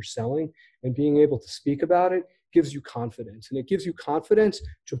is that you're selling and being able to speak about it gives you confidence. And it gives you confidence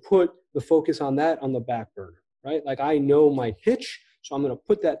to put the focus on that on the back burner, right? Like I know my pitch, so I'm going to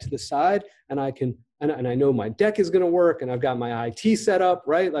put that to the side and I know my deck is going to work and I've got my IT set up,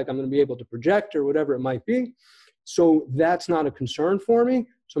 right? Like I'm going to be able to project or whatever it might be. So that's not a concern for me.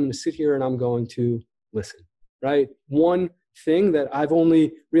 So I'm going to sit here and I'm going to listen, right? One thing that I've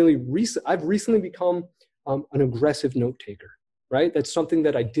recently become an aggressive note taker. Right? That's something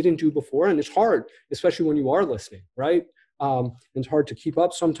that I didn't do before. And it's hard, especially when you are listening, right? It's hard to keep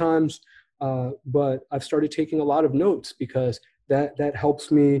up sometimes, but I've started taking a lot of notes because that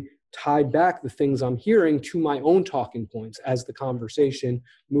helps me tie back the things I'm hearing to my own talking points as the conversation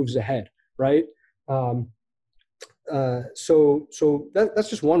moves ahead, right? So that's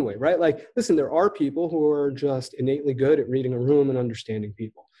just one way, right? Like, listen, there are people who are just innately good at reading a room and understanding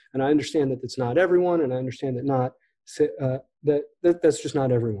people. And I understand that it's not everyone, and I understand that that's just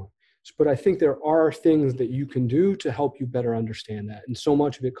not everyone. But I think there are things that you can do to help you better understand that. And so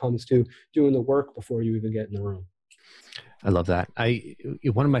much of it comes to doing the work before you even get in the room. I love that.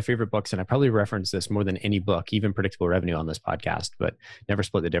 One of my favorite books, and I probably reference this more than any book, even Predictable Revenue on this podcast, but Never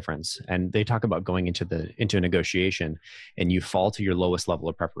Split the Difference. And they talk about going into a negotiation and you fall to your lowest level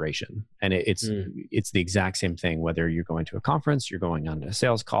of preparation. And it's the exact same thing, whether you're going to a conference, you're going on a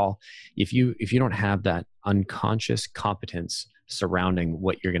sales call. If you don't have that unconscious competence surrounding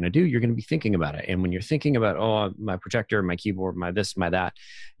what you're going to do, you're going to be thinking about it. And when you're thinking about, oh, my projector, my keyboard, my this, my that,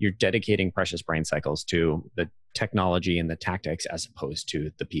 you're dedicating precious brain cycles to the technology and the tactics as opposed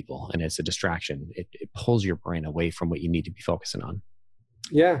to the people. And it's a distraction. It pulls your brain away from what you need to be focusing on.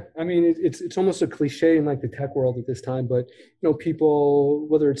 Yeah. I mean, it's almost a cliche in like the tech world at this time, but people,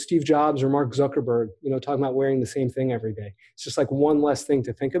 whether it's Steve Jobs or Mark Zuckerberg, talking about wearing the same thing every day. It's just like one less thing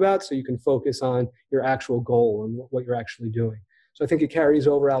to think about so you can focus on your actual goal and what you're actually doing. So I think it carries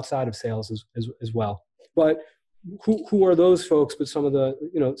over outside of sales as well. But who are those folks? But some of the,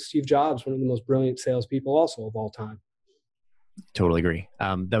 Steve Jobs, one of the most brilliant salespeople also of all time. Totally agree.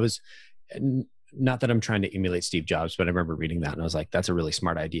 That was not that I'm trying to emulate Steve Jobs, but I remember reading that and I was like, that's a really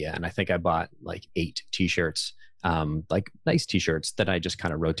smart idea. And I think I bought like 8 t-shirts, like nice t-shirts that I just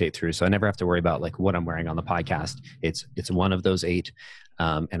kind of rotate through. So I never have to worry about like what I'm wearing on the podcast. It's one of those 8.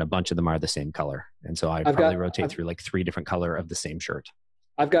 And a bunch of them are the same color. And so I rotate through like 3 different color of the same shirt.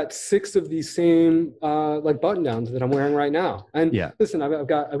 I've got 6 of these same like button downs that I'm wearing right now. And listen, I've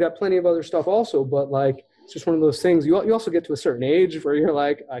got plenty of other stuff also, but like, it's just one of those things. You also get to a certain age where you're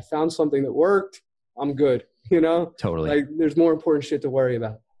like, I found something that worked. I'm good. Totally. Like there's more important shit to worry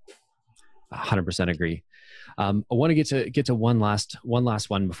about. 100% agree. I want to get to one last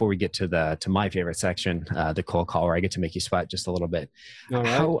one before we get to my favorite section, the cold call, where I get to make you sweat just a little bit.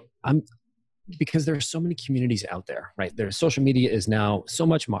 All right. Because there are so many communities out there, right? There's social media is now so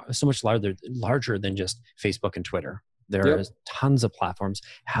much larger than just Facebook and Twitter. There are tons of platforms.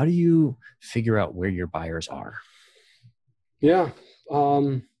 How do you figure out where your buyers are? Yeah.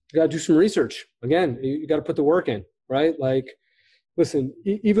 You got to do some research. Again, you got to put the work in, right? Like, listen,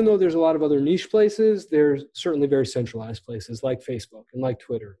 even though there's a lot of other niche places, there's certainly very centralized places like Facebook and like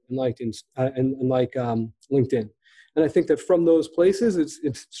Twitter and like LinkedIn. And I think that from those places,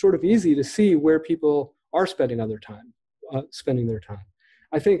 it's sort of easy to see where people are spending their time.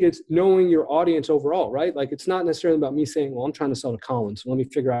 I think it's knowing your audience overall, right? Like it's not necessarily about me saying, well, I'm trying to sell to Colin, so let me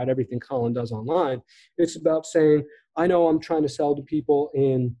figure out everything Colin does online. It's about saying, I know I'm trying to sell to people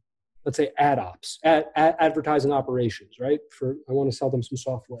in, let's say, ad ops, advertising operations, right? I want to sell them some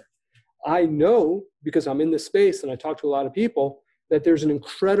software. I know, because I'm in this space and I talk to a lot of people, that there's an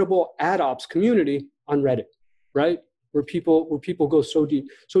incredible ad ops community on Reddit, right? Where people go so deep.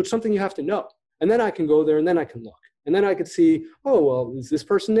 So it's something you have to know. And then I can go there and then I can look. And then I could see, oh, well, is this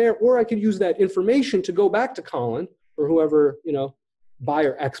person there? Or I could use that information to go back to Colin or whoever,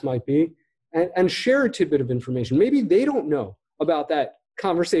 buyer X might be, and share a tidbit of information. Maybe they don't know about that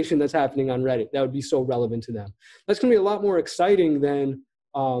conversation that's happening on Reddit. That would be so relevant to them. That's going to be a lot more exciting than,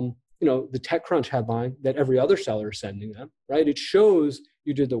 the TechCrunch headline that every other seller is sending them, right? It shows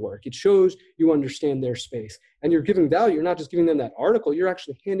you did the work. It shows you understand their space. And you're giving value. You're not just giving them that article. You're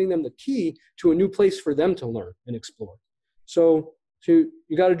actually handing them the key to a new place for them to learn and explore. So you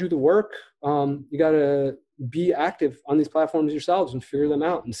got to do the work. You got to be active on these platforms yourselves and figure them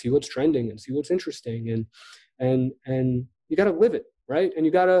out and see what's trending and see what's interesting. And you got to live it, right? And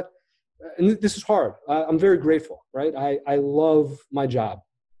you got to, and this is hard. I'm very grateful, right? I love my job.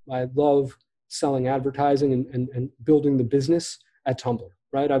 I love selling advertising and building the business at Tumblr,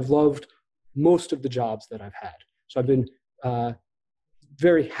 right? I've loved most of the jobs that I've had. So I've been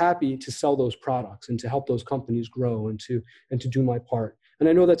very happy to sell those products and to help those companies grow and to do my part. And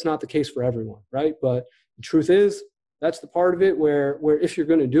I know that's not the case for everyone, right? But the truth is, that's the part of it where if you're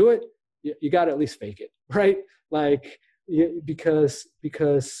going to do it, you got to at least fake it, right? Like, because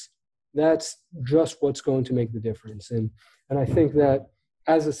that's just what's going to make the difference. And I think that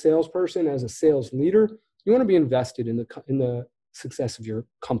as a salesperson, as a sales leader, you want to be invested in the success of your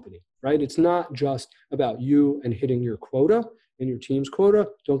company, right? It's not just about you and hitting your quota and your team's quota.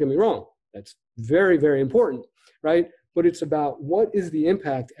 Don't get me wrong. That's very, very important, right? But it's about what is the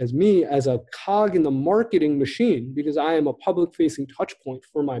impact as me, as a cog in the marketing machine, because I am a public-facing touch point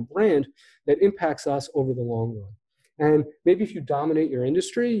for my brand that impacts us over the long run. And maybe if you dominate your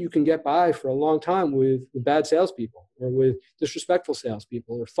industry, you can get by for a long time with bad salespeople or with disrespectful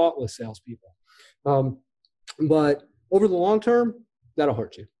salespeople or thoughtless salespeople. But over the long term, that'll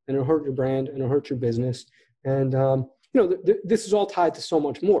hurt you, and it'll hurt your brand, and it'll hurt your business. And this is all tied to so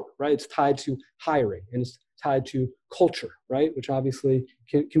much more, right? It's tied to hiring, and it's tied to culture, right? Which obviously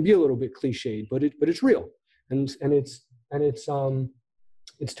can be a little bit cliched, but it's real, and it's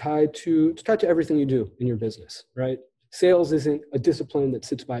tied to everything you do in your business, right? Sales isn't a discipline that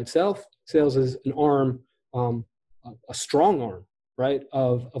sits by itself. Sales is an arm, a strong arm, right,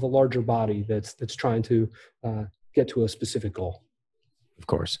 of a larger body that's trying to get to a specific goal. Of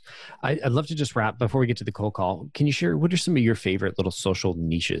course. I'd love to just wrap before we get to the cold call. Can you share what are some of your favorite little social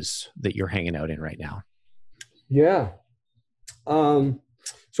niches that you're hanging out in right now? Yeah. So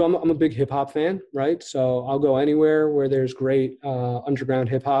I'm a big hip hop fan, right? So I'll go anywhere where there's great underground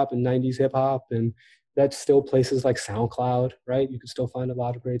hip hop and 90s hip hop, and that's still places like SoundCloud, right? You can still find a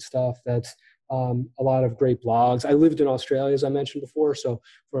lot of great stuff. That's a lot of great blogs. I lived in Australia, as I mentioned before, so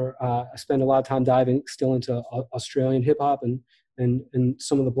I spend a lot of time diving still into Australian hip hop and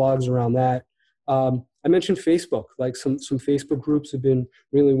some of the blogs around that. I mentioned Facebook. Like some Facebook groups have been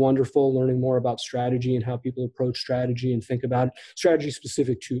really wonderful, learning more about strategy and how people approach strategy and think about it. Strategy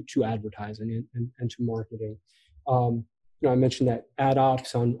specific to advertising and to marketing. I mentioned that ad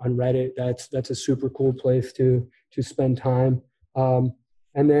ops on Reddit. That's a super cool place to spend time.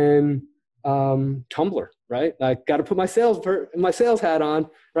 And then Tumblr, right? Like, got to put my sales hat on,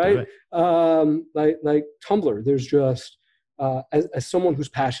 right? Like Tumblr. There's just as someone who's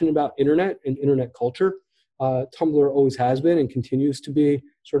passionate about internet and internet culture, Tumblr always has been and continues to be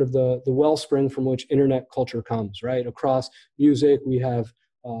sort of the wellspring from which internet culture comes, right? Across music, we have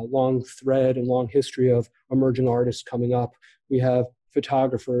a long thread and long history of emerging artists coming up. We have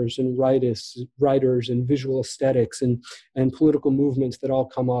photographers and writers and visual aesthetics and political movements that all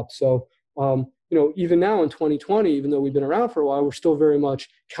come up. So, even now in 2020, even though we've been around for a while, we're still very much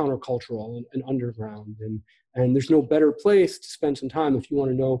countercultural and underground. And there's no better place to spend some time if you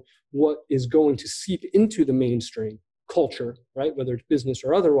want to know what is going to seep into the mainstream culture, right? Whether it's business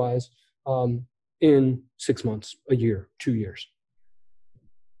or otherwise, in 6 months, a year, 2 years.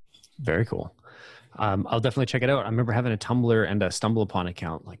 Very cool. I'll definitely check it out. I remember having a Tumblr and a StumbleUpon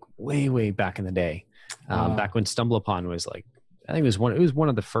account like way, way back in the day. Back when StumbleUpon was like, I think it was one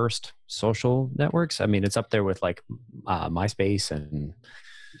of the first social networks. I mean, it's up there with like MySpace and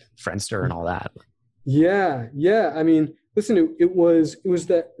Friendster and all that. Yeah. I mean, listen, it was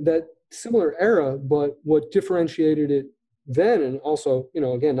that similar era, but what differentiated it then, and also,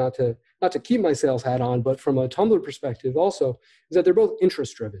 again, not to keep my sales hat on, but from a Tumblr perspective also, is that they're both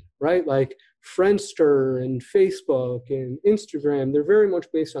interest driven, right? Like Friendster and Facebook and Instagram, they're very much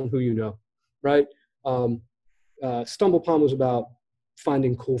based on who you know, right? StumblePalm was about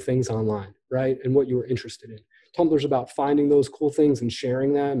finding cool things online, right? And what you were interested in. Tumblr's about finding those cool things and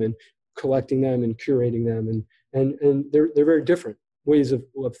sharing them and collecting them and curating them. And they're very different ways of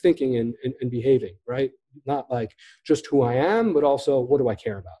thinking and behaving, right? Not like just who I am, but also what do I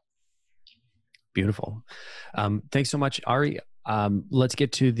care about? Beautiful. Thanks so much, Ari. Let's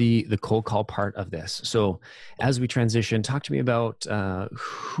get to the cold call part of this. So as we transition, talk to me about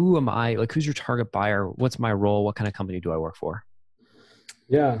who am I? Like, who's your target buyer? What's my role? What kind of company do I work for?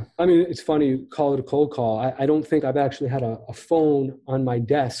 Yeah. I mean, it's funny you call it a cold call. I don't think I've actually had a phone on my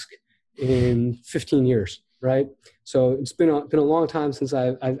desk in 15 years, right? So it's been a long time since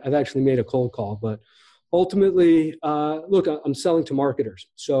I've actually made a cold call. But ultimately, look, I'm selling to marketers.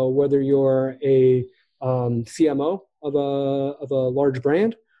 So whether you're a CMO of a large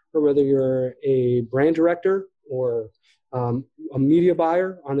brand, or whether you're a brand director or a media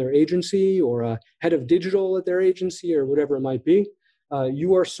buyer on their agency, or a head of digital at their agency, or whatever it might be,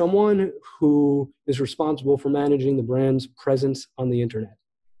 you are someone who is responsible for managing the brand's presence on the internet.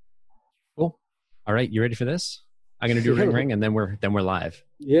 Cool. All right, you ready for this? I'm going to do a ring ring, and then we're live.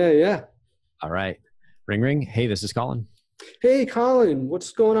 Yeah. All right, ring ring. Hey, this is Colin. Hey, Colin,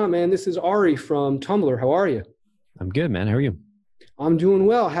 what's going on, man? This is Ari from Tumblr. How are you? I'm good, man. How are you? I'm doing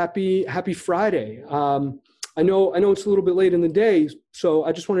well. Happy Friday. I know it's a little bit late in the day, so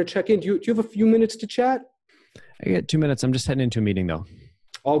I just want to check in. Do you have a few minutes to chat? I get 2 minutes. I'm just heading into a meeting, though.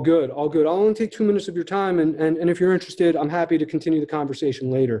 All good. I'll only take 2 minutes of your time, and if you're interested, I'm happy to continue the conversation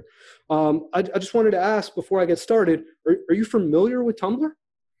later. I just wanted to ask before I get started, are you familiar with Tumblr?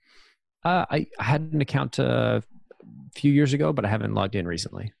 I had an account a few years ago, but I haven't logged in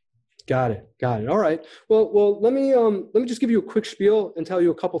recently. Got it. All right. Well, let me just give you a quick spiel and tell you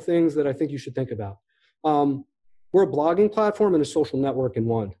a couple things that I think you should think about. We're a blogging platform and a social network in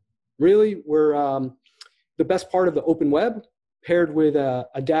one. Really, we're the best part of the open web, paired with a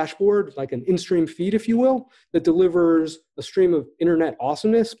dashboard, like an in-stream feed, if you will, that delivers a stream of internet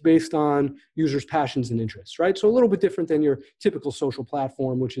awesomeness based on users' passions and interests, right? So a little bit different than your typical social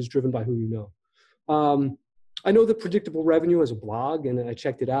platform, which is driven by who you know. I know the predictable revenue as a blog, and I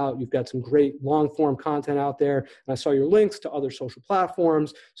checked it out. You've got some great long-form content out there. And I saw your links to other social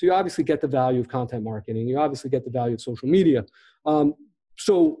platforms. So you obviously get the value of content marketing. You obviously get the value of social media.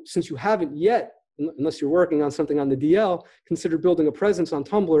 So since you haven't yet, unless you're working on something on the DL, consider building a presence on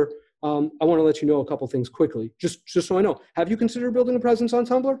Tumblr. I want to let you know a couple things quickly, just so I know. Have you considered building a presence on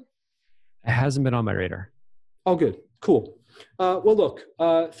Tumblr? It hasn't been on my radar. Oh, good. Cool. Well,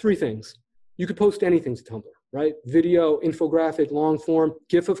 look, 3 things. You could post anything to Tumblr, right? Video, infographic, long form,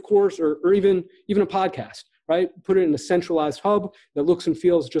 GIF, of course, or even a podcast, right? Put it in a centralized hub that looks and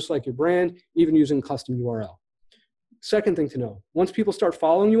feels just like your brand, even using a custom URL. Second thing to know, once people start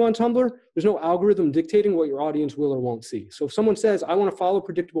following you on Tumblr, there's no algorithm dictating what your audience will or won't see. So if someone says, I want to follow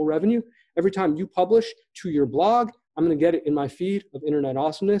predictable revenue, every time you publish to your blog, I'm going to get it in my feed of internet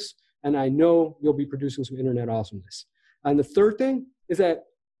awesomeness, and I know you'll be producing some internet awesomeness. And the third thing is that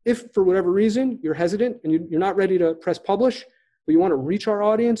if for whatever reason you're hesitant and you're not ready to press publish, but you want to reach our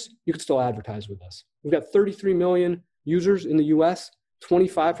audience, you can still advertise with us. We've got 33 million users in the US.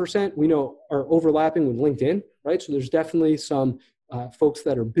 25% we know are overlapping with LinkedIn, right? So there's definitely some folks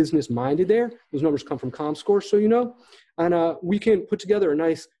that are business minded there. Those numbers come from ComScore, so you know. And we can put together a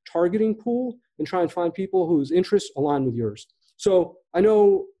nice targeting pool and try and find people whose interests align with yours. So I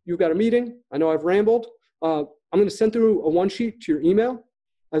know you've got a meeting. I know I've rambled. I'm going to send through a one sheet to your email,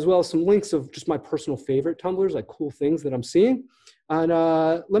 as well as some links of just my personal favorite Tumblrs, like cool things that I'm seeing. And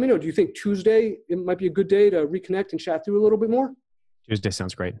let me know, do you think Tuesday, it might be a good day to reconnect and chat through a little bit more? Tuesday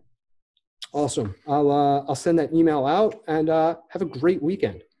sounds great. Awesome. I'll send that email out, and have a great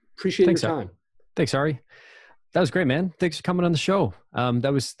weekend. Appreciate your time. Thanks, Ari. That was great, man. Thanks for coming on the show.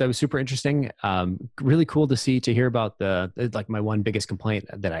 That was super interesting. Really cool to hear about like my one biggest complaint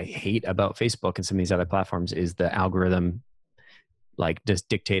that I hate about Facebook and some of these other platforms is the algorithm, like just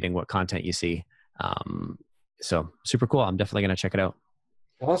dictating what content you see. So super cool. I'm definitely going to check it out.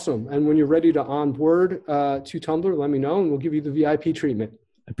 Awesome. And when you're ready to onboard to Tumblr, let me know and we'll give you the VIP treatment.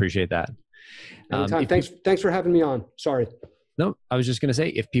 I appreciate that. Anytime. Thanks for having me on. Sorry. No, I was just going to say,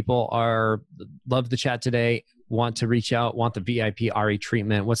 if people love the chat today, want to reach out, want the VIP Ari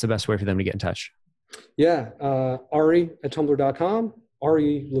treatment, what's the best way for them to get in touch? Yeah. Ari@tumblr.com,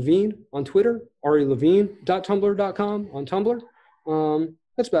 Ari Levine on Twitter, arilevine.tumblr.com on Tumblr.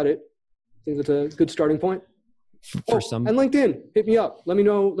 That's about it. I think that's a good starting point. For some, and LinkedIn, hit me up. Let me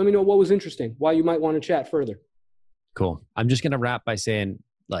know what was interesting, why you might want to chat further. cool. I'm just going to wrap by saying,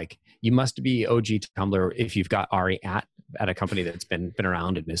 like, you must be OG Tumblr if you've got Ari at a company that's been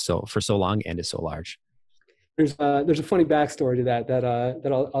around and is for so long and is so large. There's a funny backstory to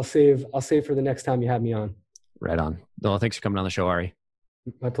that I'll save for the next time you have me on. Right on. Well, thanks for coming on the show, Ari.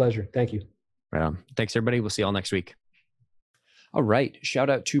 My pleasure. Thank you. Right on. Thanks, everybody. We'll see you all next week. All right. Shout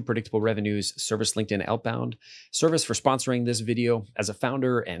out to Predictable Revenues, Service LinkedIn Outbound, Service for sponsoring this video. As a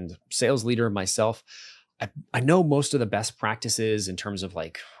founder and sales leader myself, I know most of the best practices in terms of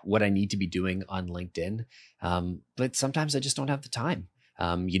like what I need to be doing on LinkedIn, but sometimes I just don't have the time.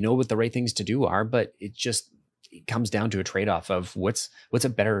 You know what the right things to do are, but it comes down to a trade-off of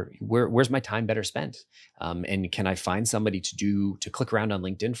where's my time better spent, and can I find somebody to click around on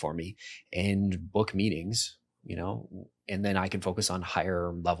LinkedIn for me and book meetings, and then I can focus on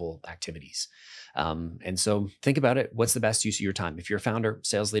higher level activities. And so think about it. What's the best use of your time? If you're a founder,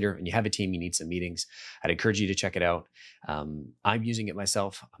 sales leader, and you have a team, you need some meetings, I'd encourage you to check it out. I'm using it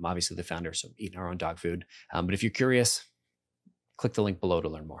myself. I'm obviously the founder, so eating our own dog food. But if you're curious, click the link below to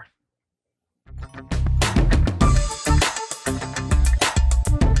learn more.